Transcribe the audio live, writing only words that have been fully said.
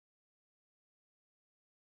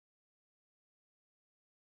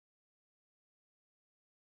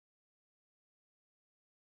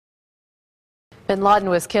Bin Laden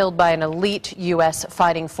was killed by an elite U.S.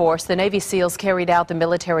 fighting force. The Navy SEALs carried out the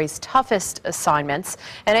military's toughest assignments.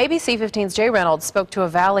 And ABC 15's Jay Reynolds spoke to a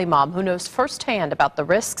Valley mom who knows firsthand about the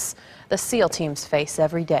risks the SEAL teams face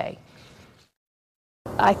every day.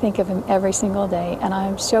 I think of him every single day, and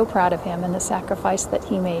I'm so proud of him and the sacrifice that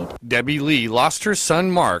he made. Debbie Lee lost her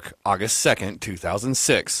son Marc August 2nd,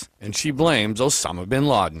 2006, and she blames Osama Bin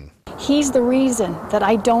Laden. He's the reason that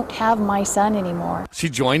I don't have my son anymore. She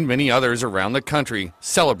joined many others around the country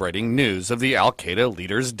celebrating news of the al-Qaeda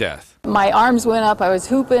leader's death. My arms went up, I was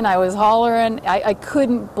hooping, I was hollering. I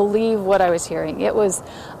couldn't believe what I was hearing. It was,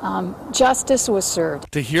 justice was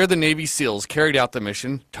served. To hear the Navy SEALs carried out the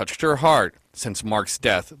mission touched her heart. Since Marc's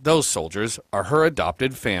death, those soldiers are her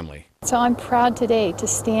adopted family. So I'm proud today to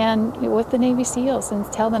stand with the Navy SEALs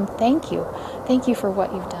and tell them thank you. Thank you for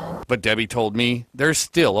what you've done. But Debbie told me there's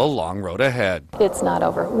still a long road ahead. It's not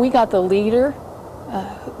over. We got the leader,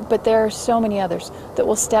 but there are so many others that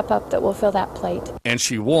will step up, that will fill that plate. And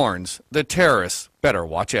she warns the terrorists better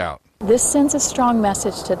watch out. This sends a strong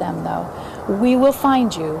message to them, though. We will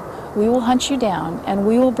find you, we will hunt you down, and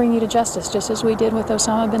we will bring you to justice, just as we did with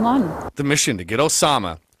Osama Bin Laden. The mission to get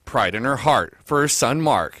Osama, pride in her heart for her son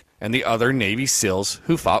Marc, and the other Navy SEALs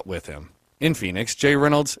who fought with him. In Phoenix, Jay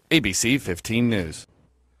Reynolds, ABC 15 News.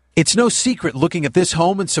 It's no secret looking at this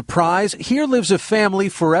home in Surprise, here lives a family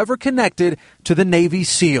forever connected to the Navy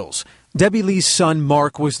SEALs. Debbie Lee's son,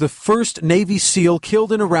 Marc, was the first Navy SEAL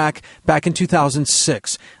killed in Iraq back in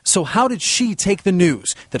 2006. So how did she take the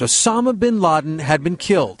news that Osama bin Laden had been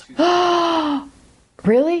killed?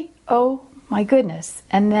 Really? Oh, my goodness.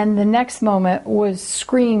 And then the next moment was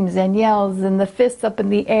screams and yells and the fists up in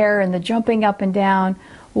the air and the jumping up and down,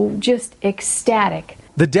 just ecstatic.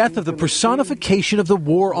 The death of the personification of the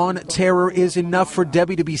war on terror is enough for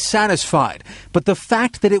Debbie to be satisfied. But the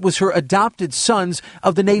fact that it was her adopted sons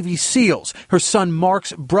of the Navy SEALs, her son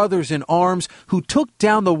Marc's brothers in arms, who took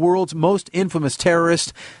down the world's most infamous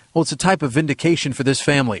terrorist, well, it's a type of vindication for this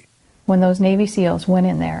family. When those Navy SEALs went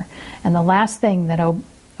in there, and the last thing that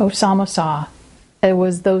Osama saw, it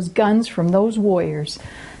was those guns from those warriors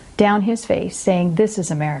down his face saying, "This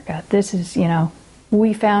is America. This is,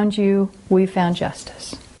 we found you, we found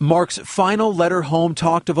justice." Marc's final letter home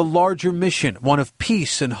talked of a larger mission, one of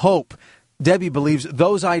peace and hope. Debbie believes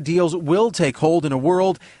those ideals will take hold in a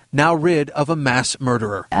world now rid of a mass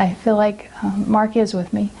murderer. I feel like Marc is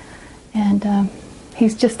with me, and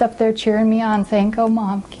he's just up there cheering me on, saying, "Go,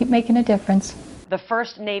 Mom, keep making a difference." The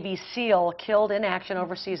first Navy SEAL killed in action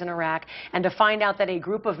overseas in Iraq, and to find out that a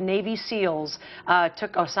group of Navy SEAls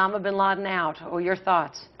took Osama bin Laden out. Your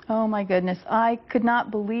thoughts? Oh my goodness, I could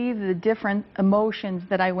not believe the different emotions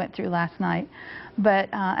that I went through last night. But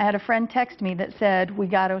I had a friend text me that said, "We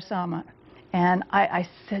got Osama." And I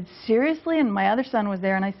said, "Seriously?" And my other son was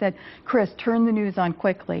there, and I said, "Chris, turn the news on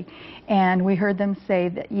quickly." And we heard them say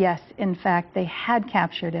that, yes, in fact, they had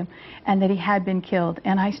captured him and that he had been killed.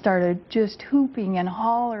 And I started just hooping and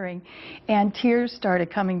hollering, and tears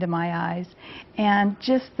started coming to my eyes. And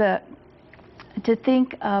just to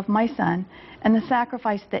think of my son and the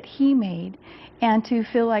sacrifice that he made, and to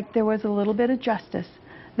feel like there was a little bit of justice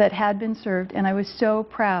that had been served. And I was so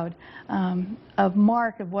proud of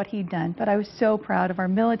Marc, of what he'd done, but I was so proud of our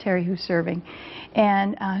military who's serving.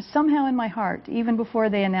 And somehow in my heart, even before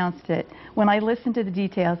they announced it, when I listened to the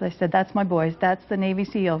details, I said, "That's my boys, that's the Navy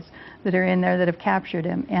SEALs that are in there that have captured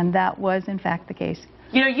him." And that was in fact the case.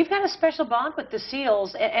 You've got a special bond with the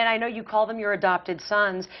SEALs, and I know you call them your adopted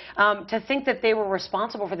sons. To think that they were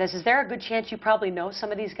responsible for this, is there a good chance you probably know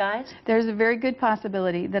some of these guys? There's a very good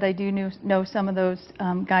possibility that I do know some of those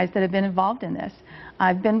guys that have been involved in this.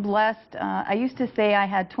 I've been blessed. I used to say I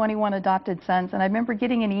had 21 adopted sons, and I remember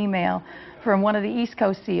getting an email from one of the East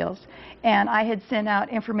Coast SEALs, and I had sent out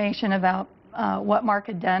information about what Marc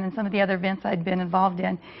had done and some of the other events I'd been involved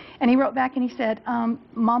in. And he wrote back and he said,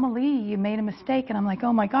 "Mama Lee, you made a mistake." And I'm like,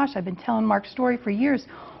 "Oh my gosh, I've been telling Marc's story for years.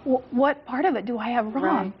 What part of it do I have wrong?"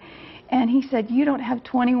 Right. And he said, "You don't have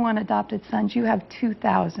 21 adopted sons, you have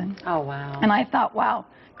 2,000. Oh, wow. And I thought, wow,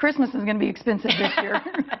 Christmas is going to be expensive this year.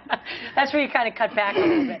 That's where you kind of cut back a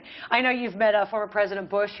little bit. I know you've met former President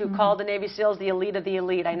Bush, who called the Navy SEALs the elite of the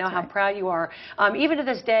elite. I know how proud you are. Even to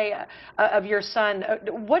this day of your son,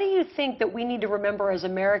 what do you think that we need to remember as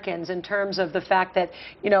Americans in terms of the fact that,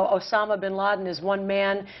 Osama bin Laden is one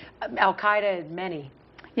man, Al-Qaeda is many?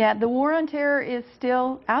 Yeah, the war on terror is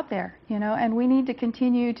still out there, and we need to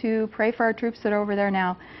continue to pray for our troops that are over there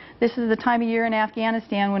now. This is the time of year in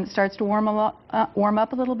Afghanistan when it starts to warm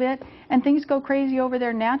up a little bit, and things go crazy over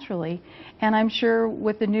there naturally. And I'm sure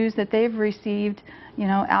with the news that they've received,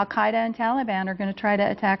 Al-Qaeda and Taliban are going to try to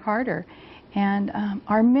attack harder. And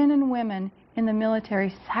our men and women in the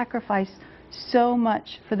military sacrifice so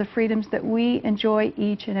much for the freedoms that we enjoy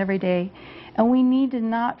each and every day, and we need to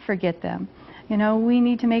not forget them. You know, we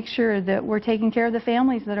need to make sure that we're taking care of the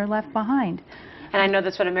families that are left behind. And I know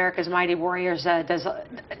that's what America's Mighty Warriors does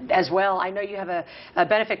as well. I know you have a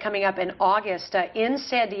benefit coming up in August in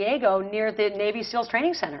San Diego near the Navy SEALs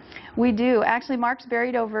Training Center. We do. Actually, Marc's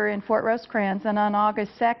buried over in Fort Rosecrans, and on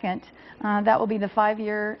August 2nd, that will be the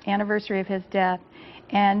 5-year anniversary of his death.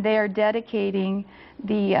 And they are dedicating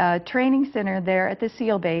the training center there at the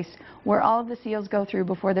SEAL base where all of the SEALs go through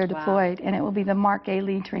before they're deployed, and it will be the Marc A.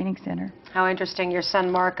 Lee Training Center. How interesting. Your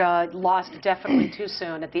son Marc lost definitely too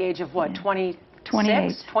soon at the age of what,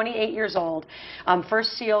 28 years old.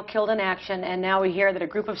 First SEAL killed in action, and now we hear that a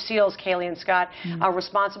group of SEALs, Kaylee and Scott, are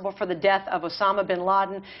responsible for the death of Osama Bin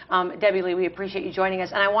Laden. Debbie Lee, we appreciate you joining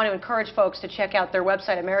us, and I want to encourage folks to check out their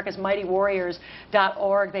website,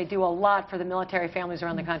 americasmightywarriors.org. They do a lot for the military families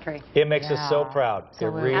around the country. It makes us so proud.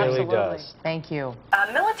 Absolutely. It really does. Thank you.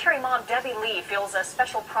 Military mom Debbie Lee feels a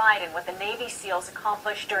special pride in what the Navy SEALs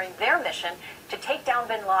accomplished during their mission to take down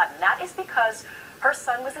Bin Laden. That is because her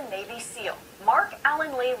son was a Navy SEAL. Marc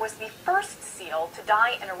Allen Lee was the first SEAL to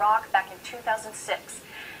die in Iraq back in 2006.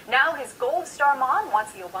 Now his Gold Star mom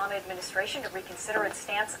wants the Obama administration to reconsider its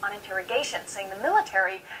stance on interrogation, saying the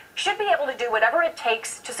military should be able to do whatever it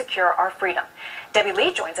takes to secure our freedom. Debbie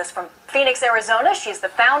Lee joins us from Phoenix, Arizona. She's the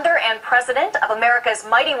founder and president of America's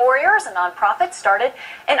Mighty Warriors, a nonprofit started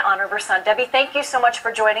in honor of her son. Debbie, thank you so much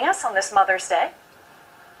for joining us on this Mother's Day.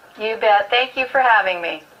 You bet. Thank you for having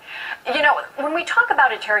me. You know, when we talk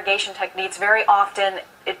about interrogation techniques, very often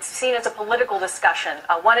it's seen as a political discussion.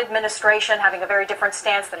 One administration having a very different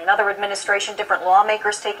stance than another administration, different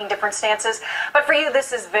lawmakers taking different stances. But for you,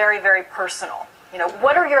 this is very, very personal. You know,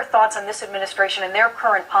 what are your thoughts on this administration and their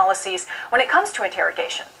current policies when it comes to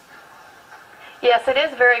interrogation? Yes, it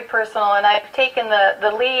is very personal, and I've taken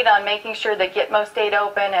the lead on making sure that Gitmo stayed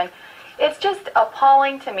open, and it's just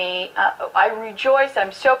appalling to me. I rejoice.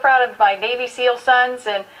 I'm so proud of my Navy SEAL sons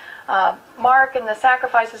and Marc and the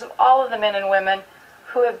sacrifices of all of the men and women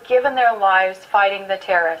who have given their lives fighting the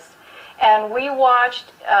terrorists. And we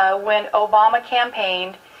watched when Obama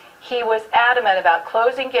campaigned, he was adamant about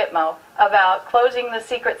closing Gitmo, about closing the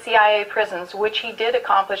secret CIA prisons, which he did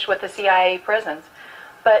accomplish with the CIA prisons.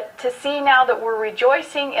 But to see now that we're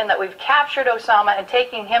rejoicing in that we've captured Osama and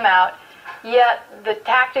taking him out, yet the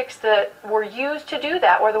tactics that were used to do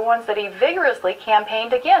that were the ones that he vigorously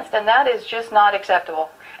campaigned against, and that is just not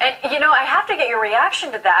acceptable. And, you know, I have to get your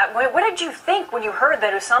reaction to that. What did you think when you heard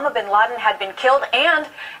that Osama bin Laden had been killed and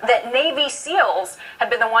that Navy SEALs had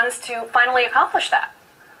been the ones to finally accomplish that?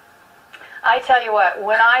 I tell you what,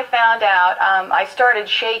 when I found out, I started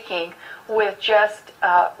shaking with just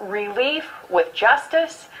relief, with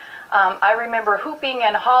justice. I remember whooping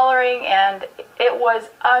and hollering, and it was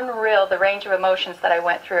unreal, the range of emotions that I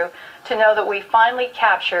went through to know that we finally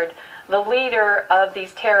captured the leader of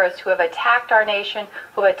these terrorists who have attacked our nation,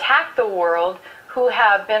 who attacked the world, who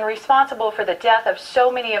have been responsible for the death of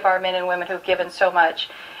so many of our men and women who've given so much.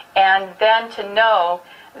 And then to know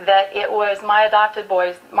that it was my adopted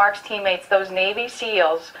boys, Marc's teammates, those Navy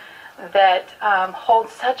SEALs, that hold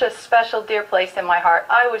such a special, dear place in my heart.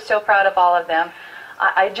 I was so proud of all of them.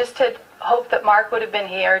 I just had hoped that Marc would have been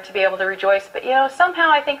here to be able to rejoice. But, you know,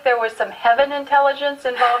 somehow I think there was some heaven intelligence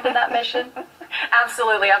involved in that mission.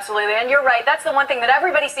 Absolutely, absolutely. And you're right. That's the one thing that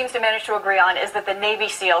everybody seems to manage to agree on is that the Navy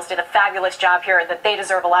SEALs did a fabulous job here and that they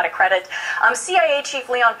deserve a lot of credit. CIA Chief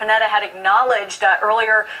Leon Panetta had acknowledged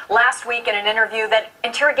earlier last week in an interview that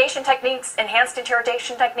interrogation techniques, enhanced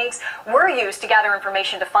interrogation techniques, were used to gather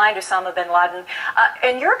information to find Osama bin Laden.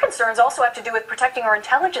 And your concerns also have to do with protecting our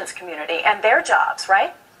intelligence community and their jobs,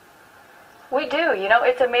 right? We do. You know,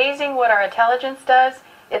 it's amazing what our intelligence does.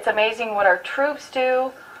 It's amazing what our troops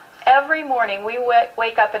do. Every morning we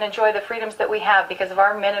wake up and enjoy the freedoms that we have because of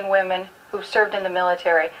our men and women who served in the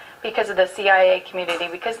military, because of the CIA community,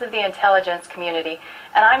 because of the intelligence community.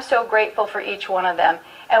 And I'm so grateful for each one of them.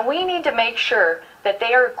 And we need to make sure that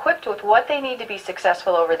they are equipped with what they need to be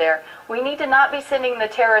successful over there. We need to not be sending the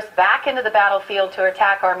terrorists back into the battlefield to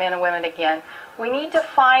attack our men and women again. We need to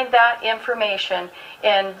find that information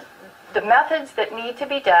in the methods that need to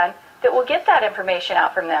be done that will get that information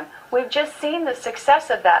out from them. We've just seen the success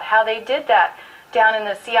of that, how they did that down in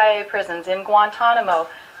the CIA prisons in Guantanamo,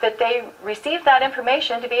 that they received that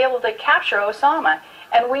information to be able to capture Osama.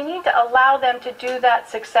 And we need to allow them to do that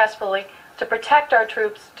successfully to protect our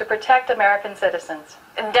troops, to protect American citizens.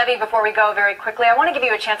 And Debbie, before we go very quickly, I want to give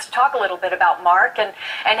you a chance to talk a little bit about Marc and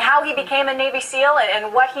how he became a Navy SEAL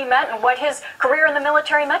and what he meant and what his career in the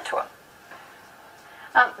military meant to him.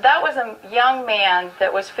 That was a young man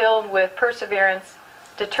that was filled with perseverance,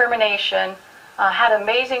 determination, had an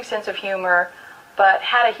amazing sense of humor, but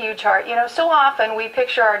had a huge heart. You know, so often we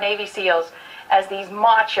picture our Navy SEALs as these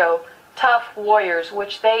macho, tough warriors,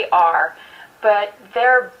 which they are, but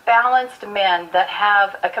they're balanced men that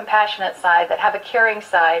have a compassionate side, that have a caring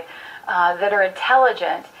side, that are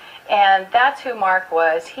intelligent. And that's who Marc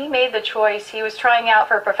was. He made the choice. He was trying out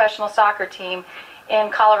for a professional soccer team in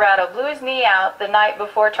Colorado, blew his knee out the night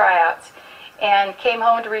before tryouts, and came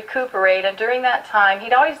home to recuperate. And during that time,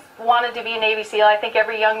 he'd always wanted to be a Navy SEAL. I think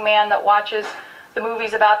every young man that watches the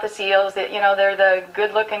movies about the SEALs, that, you know, they're the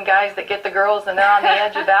good-looking guys that get the girls and they're on the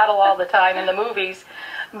edge of battle all the time in the movies.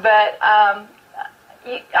 But I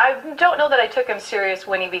don't know that I took him serious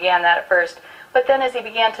when he began that at first. But then as he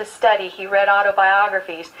began to study, he read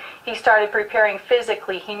autobiographies. He started preparing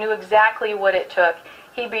physically. He knew exactly what it took.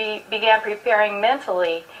 He began preparing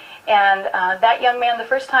mentally. And that young man, the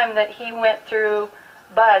first time that he went through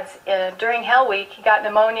BUDS, during Hell Week, he got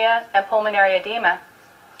pneumonia and pulmonary edema.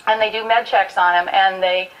 And they do med checks on him, and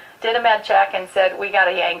they did a med check and said, we got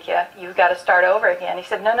to yank you. You've got to start over again. He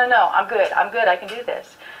said, no, I'm good, I can do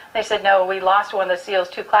this. They said, no, we lost one of the SEALs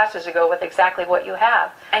 2 classes ago with exactly what you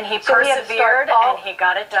have. And he persevered, and he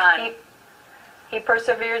got it done. He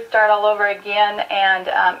persevered, started all over again, and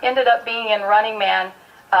ended up being in Running Man,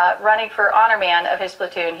 running for Honor Man of his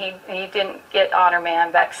platoon. He didn't get Honor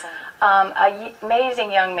Man, but an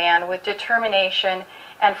amazing young man with determination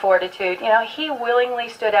and fortitude. You know, he willingly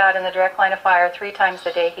stood out in the direct line of fire 3 times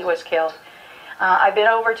the day he was killed. I've been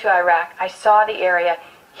over to Iraq. I saw the area.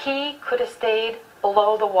 He could have stayed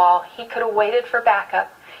below the wall. He could have waited for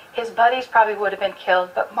backup. His buddies probably would have been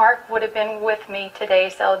killed, but Marc would have been with me today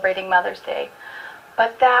celebrating Mother's Day.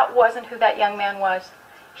 But that wasn't who that young man was.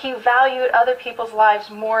 He valued other people's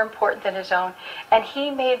lives more important than his own, and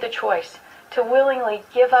he made the choice to willingly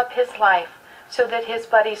give up his life so that his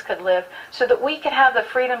buddies could live, so that we could have the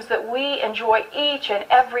freedoms that we enjoy each and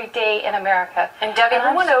every day in America. And Debbie,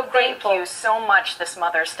 I want to thank you so much this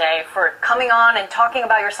Mother's Day for coming on and talking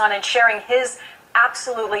about your son and sharing his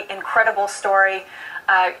absolutely incredible story.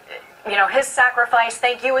 You know, his sacrifice.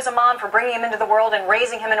 Thank you as a mom for bringing him into the world and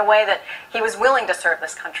raising him in a way that he was willing to serve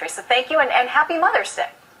this country. So thank you, and happy Mother's Day.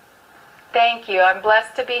 Thank you. I'm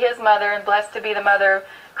blessed to be his mother and blessed to be the mother of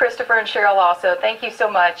Christopher and Cheryl also. Thank you so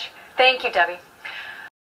much. Thank you, Debbie.